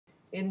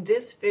In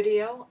this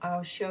video,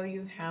 I'll show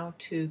you how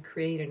to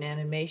create an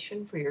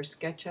animation for your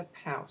SketchUp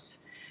house.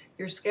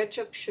 Your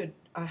SketchUp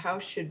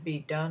house should be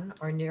done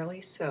or nearly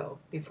so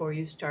before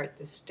you start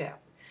this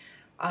step.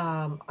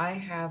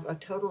 I have a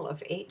total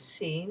of 8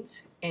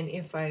 scenes, and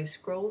if I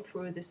scroll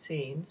through the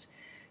scenes,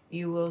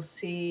 you will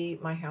see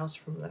my house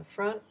from the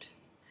front,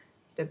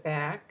 the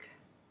back.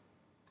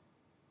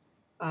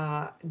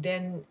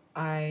 Then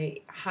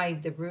I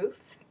hide the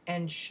roof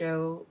and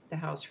show the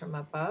house from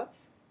above.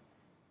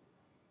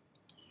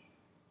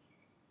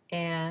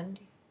 And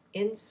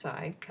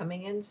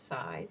coming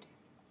inside,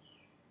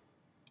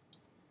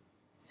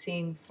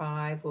 scene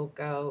 5 will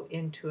go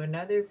into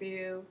another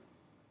view.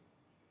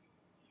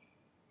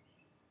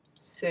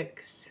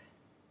 6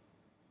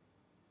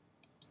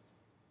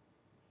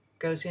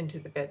 goes into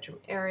the bedroom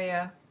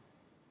area.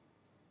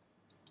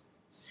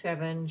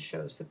 7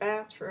 shows the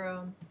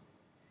bathroom.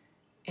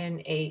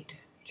 And 8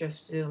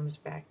 just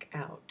zooms back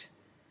out.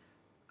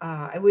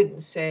 I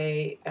wouldn't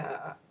say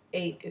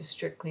 8 is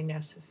strictly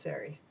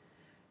necessary.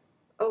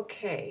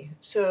 Okay,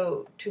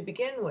 so to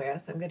begin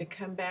with, I'm going to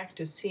come back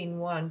to scene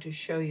 1 to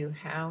show you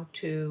how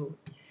to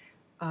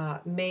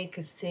make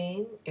a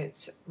scene.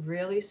 It's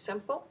really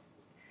simple.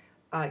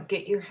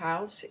 Get your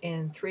house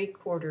in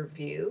 3/4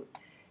 view,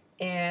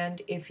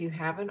 and if you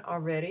haven't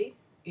already,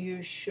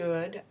 you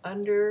should,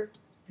 under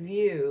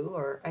View,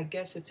 or I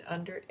guess it's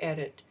under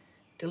Edit,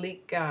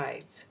 delete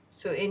guides,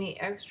 so any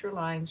extra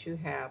lines you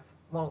have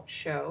won't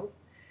show.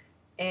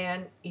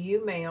 And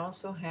you may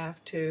also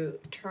have to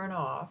turn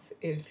off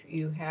if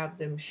you have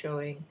them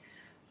showing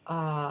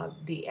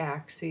the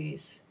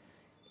axes,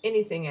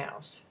 anything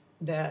else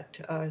that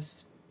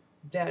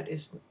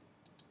is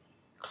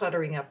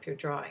cluttering up your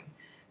drawing.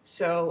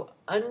 So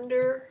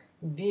under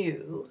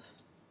View,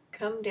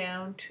 come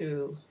down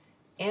to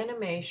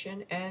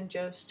Animation and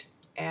just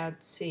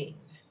Add Scene.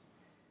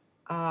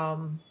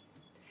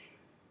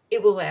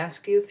 It will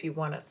ask you if you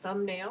want a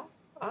thumbnail.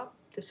 Oh,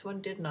 this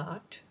one did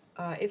not.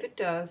 If it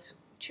does,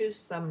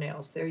 choose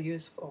thumbnails. They're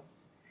useful.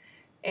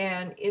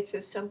 And it's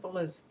as simple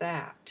as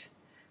that.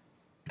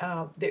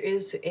 There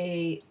is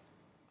a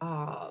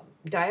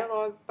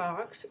dialog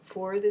box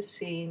for the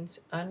scenes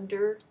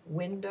under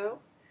Window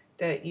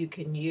that you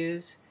can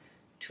use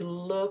to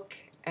look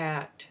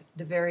at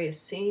the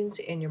various scenes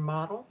in your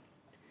model.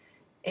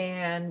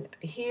 And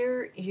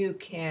here you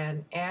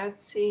can add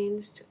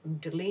scenes,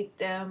 delete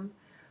them,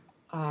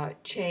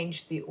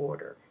 change the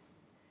order.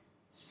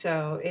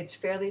 So it's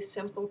fairly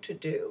simple to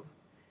do.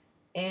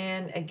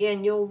 And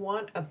again, you'll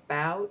want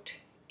about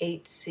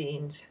 8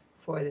 scenes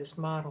for this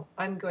model.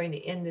 I'm going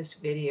to end this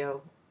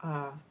video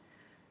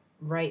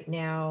right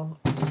now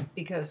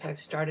because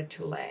I've started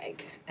to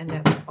lag, and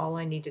that's all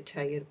I need to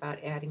tell you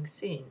about adding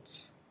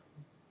scenes.